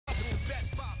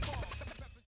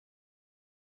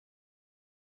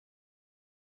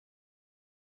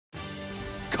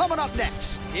Coming up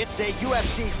next, it's a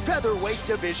UFC featherweight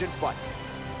division fight.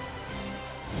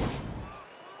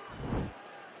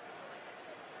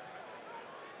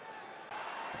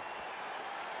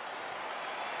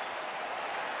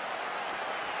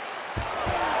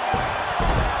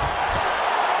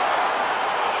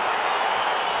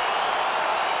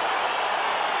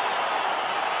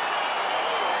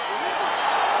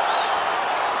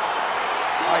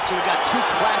 All right, so we've got two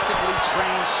classically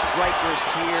trained strikers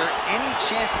here. Any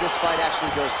chance this fight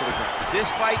actually goes to the ground? This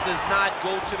fight does not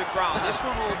go to the ground. This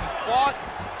one will be fought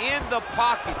in the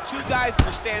pocket. Two guys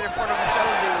will stand in front of each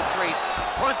other. They will trade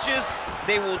punches.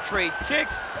 They will trade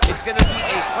kicks. It's going to be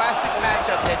a classic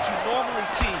matchup that you normally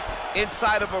see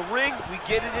inside of a ring. We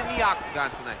get it in the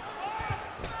octagon tonight.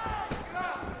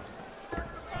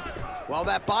 Well,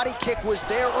 that body kick was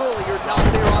there earlier, not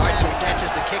there on that. So he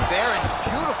catches the kick there and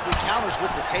beautifully counters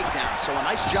with the takedown. So a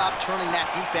nice job turning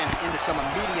that defense into some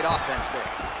immediate offense there.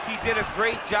 He did a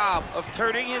great job of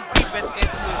turning his defense into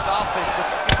his offense, but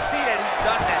you can see that he's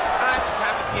done that time and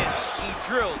time again. He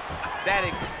drilled that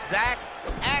exact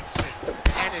action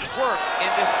and it worked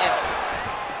in this instance.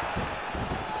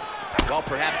 Well,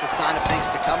 perhaps a sign of things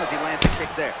to come as he lands a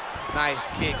kick there. Nice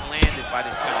kick landed by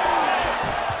this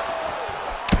gentleman.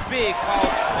 Big power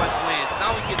punch lands.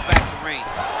 Now he gets back to range.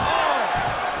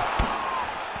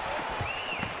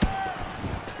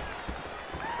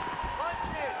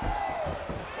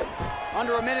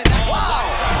 Under a minute now. Wow!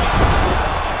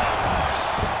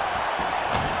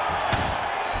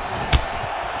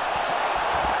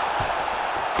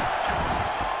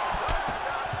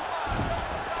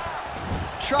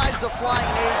 Tries the flying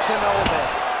knee to no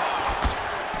avail.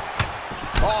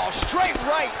 Oh, straight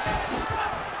right.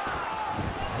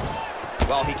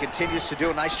 Well, he continues to do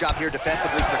a nice job here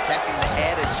defensively, protecting the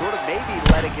head and sort of maybe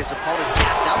letting his opponent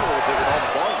gas out a little bit with all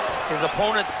the volume. His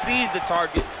opponent sees the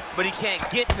target, but he can't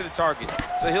get to the target.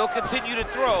 So he'll continue to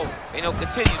throw, and he'll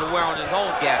continue to wear on his own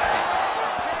gas tank.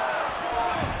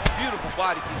 Beautiful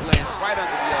body kick lands right under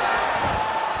the elbow.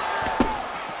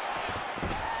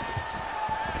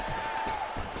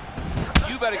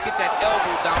 You better get that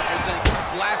elbow down so you're gonna get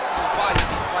slashed in the body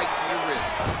and right to your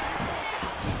ribs.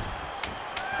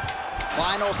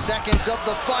 Final seconds of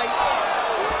the fight.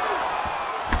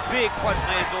 Big punch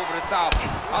lands over the top.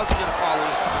 How's he gonna follow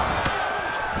this one?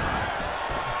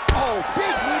 Oh,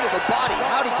 big knee to the body.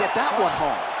 How'd he get that one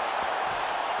home?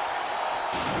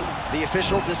 The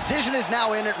official decision is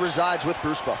now in. It resides with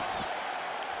Bruce Buffer.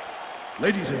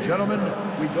 Ladies and gentlemen,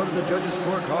 we go to the judges'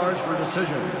 scorecards for a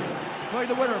decision. Declaring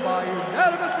the winner by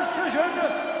unanimous decision,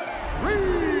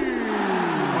 Reed.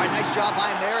 All right, nice job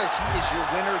by him there as he is your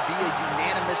winner via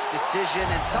unanimous decision.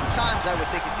 And sometimes I would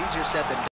think it's easier said than done.